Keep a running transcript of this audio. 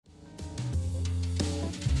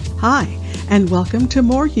Hi, and welcome to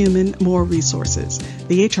More Human, More Resources,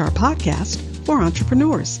 the HR podcast for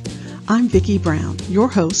entrepreneurs. I'm Vicki Brown, your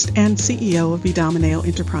host and CEO of Vidamaneo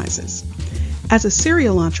Enterprises. As a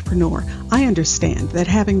serial entrepreneur, I understand that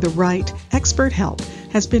having the right expert help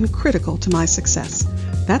has been critical to my success.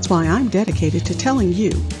 That's why I'm dedicated to telling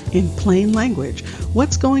you, in plain language,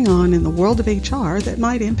 what's going on in the world of HR that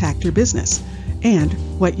might impact your business and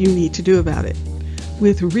what you need to do about it,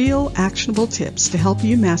 with real actionable tips to help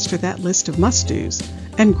you master that list of must-dos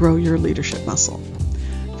and grow your leadership muscle.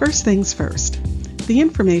 First things first, the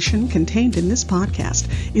information contained in this podcast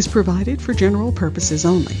is provided for general purposes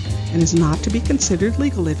only and is not to be considered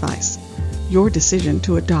legal advice. Your decision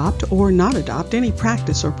to adopt or not adopt any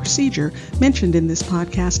practice or procedure mentioned in this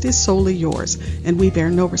podcast is solely yours, and we bear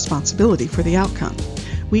no responsibility for the outcome.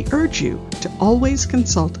 We urge you to always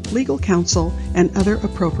consult legal counsel and other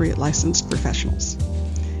appropriate licensed professionals.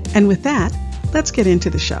 And with that, let's get into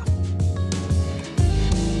the show.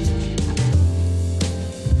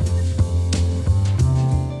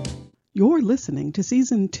 You're listening to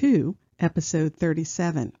Season 2, Episode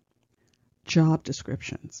 37, Job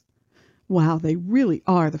Descriptions. Wow, they really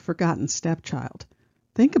are the forgotten stepchild.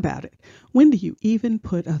 Think about it. When do you even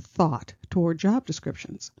put a thought toward job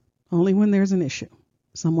descriptions? Only when there's an issue.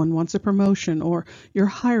 Someone wants a promotion, or you're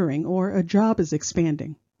hiring, or a job is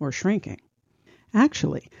expanding or shrinking.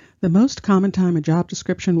 Actually, the most common time a job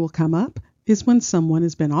description will come up is when someone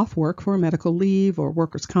has been off work for a medical leave or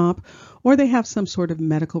workers' comp, or they have some sort of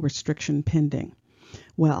medical restriction pending.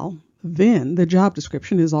 Well, then the job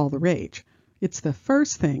description is all the rage. It's the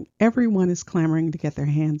first thing everyone is clamoring to get their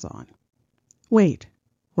hands on. Wait,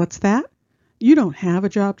 what's that? You don't have a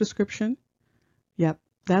job description? Yep,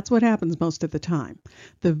 that's what happens most of the time.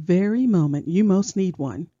 The very moment you most need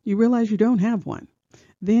one, you realize you don't have one.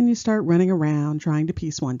 Then you start running around trying to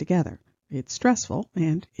piece one together. It's stressful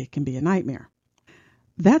and it can be a nightmare.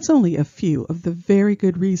 That's only a few of the very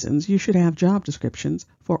good reasons you should have job descriptions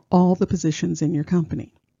for all the positions in your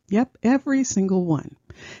company. Yep, every single one.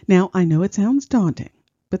 Now, I know it sounds daunting,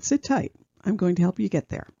 but sit tight. I'm going to help you get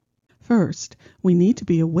there. First, we need to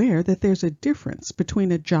be aware that there's a difference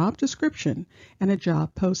between a job description and a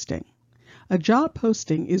job posting. A job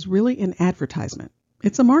posting is really an advertisement.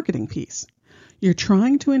 It's a marketing piece. You're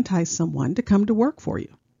trying to entice someone to come to work for you.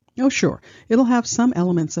 Oh, sure, it'll have some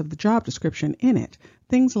elements of the job description in it,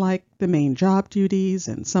 things like the main job duties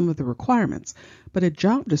and some of the requirements, but a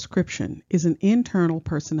job description is an internal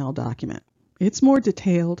personnel document. It's more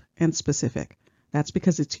detailed and specific. That's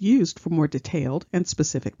because it's used for more detailed and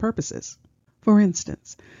specific purposes. For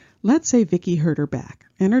instance, let's say Vicki hurt her back,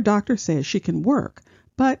 and her doctor says she can work,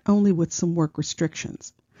 but only with some work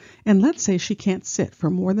restrictions. And let's say she can't sit for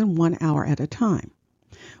more than 1 hour at a time.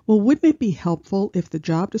 Well, wouldn't it be helpful if the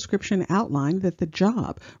job description outlined that the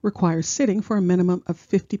job requires sitting for a minimum of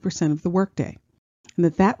 50% of the workday, and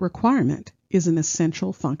that requirement is an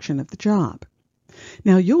essential function of the job?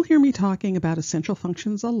 Now, you'll hear me talking about essential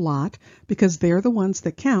functions a lot because they're the ones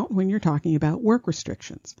that count when you're talking about work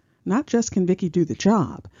restrictions. Not just can Vicki do the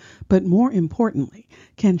job, but more importantly,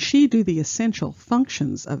 can she do the essential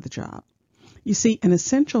functions of the job? You see, an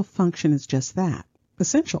essential function is just that,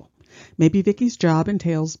 essential. Maybe Vicki's job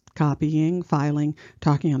entails copying, filing,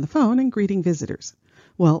 talking on the phone, and greeting visitors.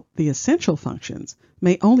 Well, the essential functions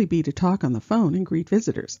may only be to talk on the phone and greet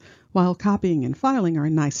visitors, while copying and filing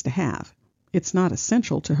are nice to have. It's not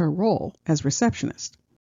essential to her role as receptionist.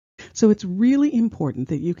 So it's really important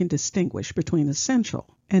that you can distinguish between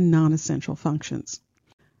essential and non-essential functions.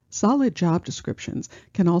 Solid job descriptions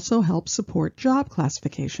can also help support job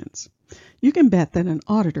classifications. You can bet that an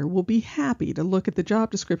auditor will be happy to look at the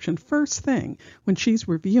job description first thing when she's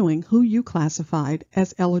reviewing who you classified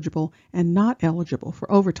as eligible and not eligible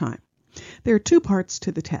for overtime. There are two parts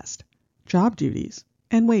to the test: job duties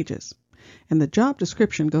and wages. And the job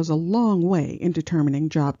description goes a long way in determining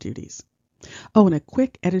job duties. Oh, and a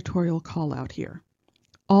quick editorial call out here.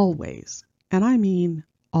 Always, and I mean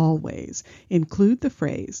always, include the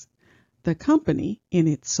phrase, "The company, in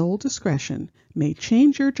its sole discretion, may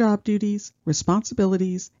change your job duties,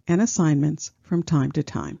 responsibilities, and assignments from time to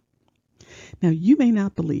time." Now, you may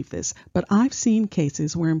not believe this, but I've seen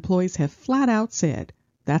cases where employees have flat out said,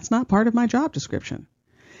 "That's not part of my job description."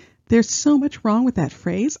 There's so much wrong with that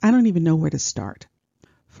phrase, I don't even know where to start.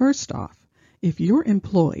 First off, if you're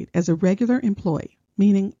employed as a regular employee,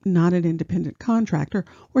 meaning not an independent contractor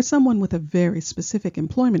or someone with a very specific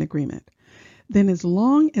employment agreement, then as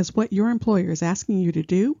long as what your employer is asking you to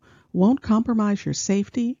do won't compromise your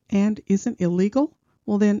safety and isn't illegal,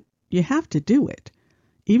 well then you have to do it.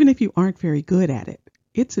 Even if you aren't very good at it,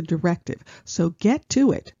 it's a directive, so get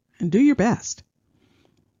to it and do your best.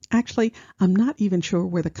 Actually, I'm not even sure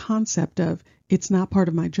where the concept of "it's not part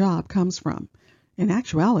of my job" comes from. In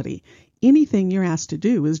actuality, anything you're asked to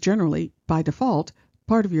do is generally, by default,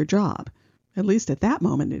 part of your job. At least at that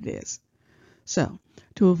moment it is. So,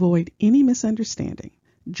 to avoid any misunderstanding,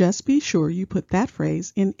 just be sure you put that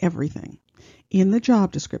phrase in everything. In the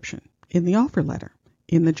job description, in the offer letter,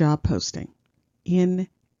 in the job posting, in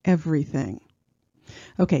everything.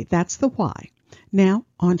 Okay, that's the why. Now,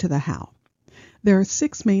 on to the how. There are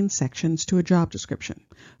 6 main sections to a job description.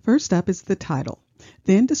 First up is the title.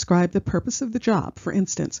 Then describe the purpose of the job. For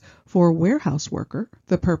instance, for a warehouse worker,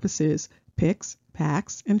 the purpose is picks,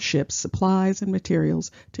 packs, and ships supplies and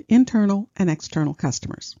materials to internal and external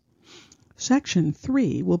customers. Section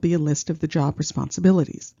 3 will be a list of the job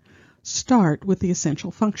responsibilities. Start with the essential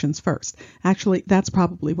functions first. Actually, that's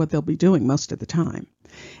probably what they'll be doing most of the time.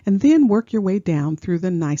 And then work your way down through the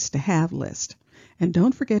nice-to-have list. And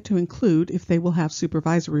don't forget to include if they will have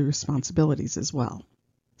supervisory responsibilities as well.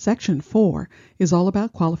 Section 4 is all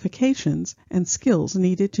about qualifications and skills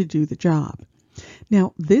needed to do the job.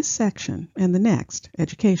 Now, this section and the next,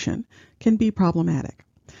 education, can be problematic.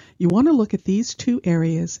 You want to look at these 2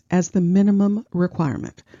 areas as the minimum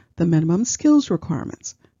requirement, the minimum skills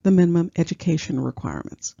requirements, the minimum education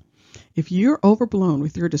requirements. If you're overblown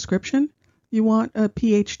with your description, you want a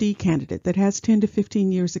PhD candidate that has 10 to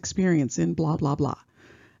 15 years experience in blah, blah, blah.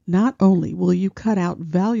 Not only will you cut out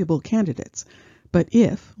valuable candidates, but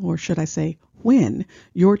if, or should I say when,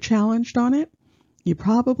 you're challenged on it, you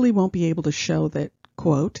probably won't be able to show that,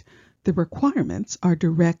 quote, the requirements are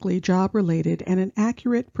directly job-related and an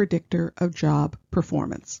accurate predictor of job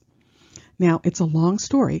performance. Now, it's a long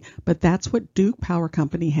story, but that's what Duke Power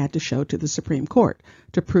Company had to show to the Supreme Court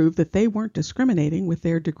to prove that they weren't discriminating with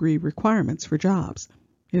their degree requirements for jobs.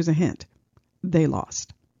 Here's a hint. They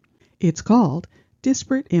lost. It's called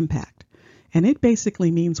disparate impact, and it basically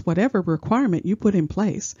means whatever requirement you put in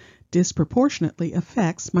place disproportionately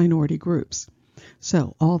affects minority groups.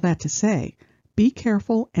 So, all that to say, be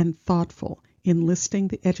careful and thoughtful in listing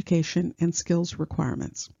the education and skills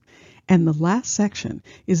requirements. And the last section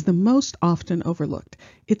is the most often overlooked.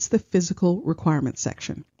 It's the physical requirements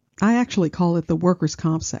section. I actually call it the workers'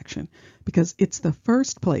 comp section because it's the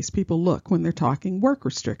first place people look when they're talking work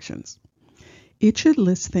restrictions. It should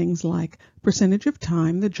list things like percentage of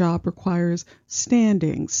time the job requires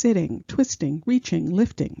standing, sitting, twisting, reaching,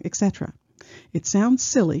 lifting, etc. It sounds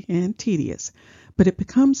silly and tedious, but it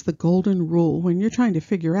becomes the golden rule when you're trying to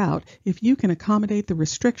figure out if you can accommodate the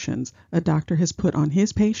restrictions a doctor has put on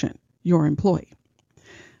his patient, your employee.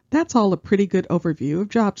 That's all a pretty good overview of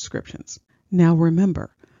job descriptions. Now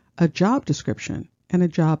remember, a job description and a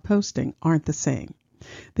job posting aren't the same.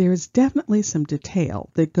 There is definitely some detail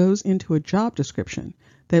that goes into a job description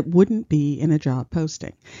that wouldn't be in a job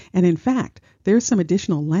posting. And in fact, there's some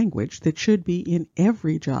additional language that should be in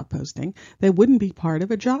every job posting that wouldn't be part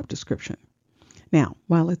of a job description. Now,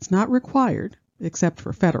 while it's not required, except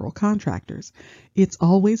for federal contractors, it's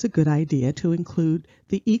always a good idea to include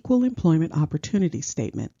the Equal Employment Opportunity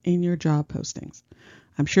Statement in your job postings.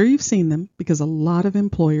 I'm sure you've seen them because a lot of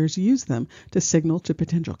employers use them to signal to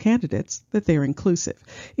potential candidates that they're inclusive.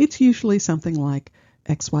 It's usually something like,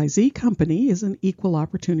 XYZ company is an equal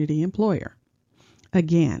opportunity employer.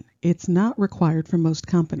 Again, it's not required for most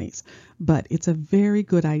companies, but it's a very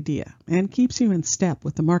good idea and keeps you in step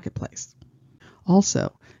with the marketplace.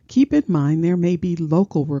 Also, keep in mind there may be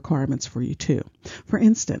local requirements for you too. For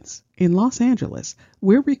instance, in Los Angeles,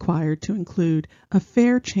 we're required to include a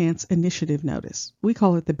Fair Chance Initiative notice. We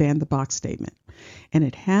call it the Ban the Box statement. And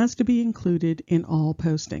it has to be included in all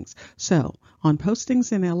postings. So, on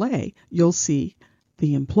postings in LA, you'll see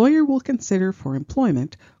the employer will consider for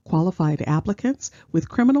employment qualified applicants with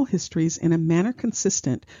criminal histories in a manner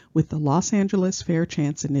consistent with the Los Angeles Fair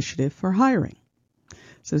Chance Initiative for hiring.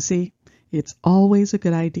 So see, it's always a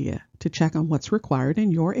good idea to check on what's required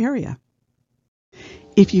in your area.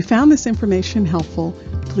 If you found this information helpful,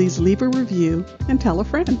 please leave a review and tell a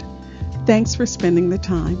friend. Thanks for spending the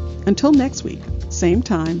time. Until next week, same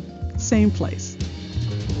time, same place.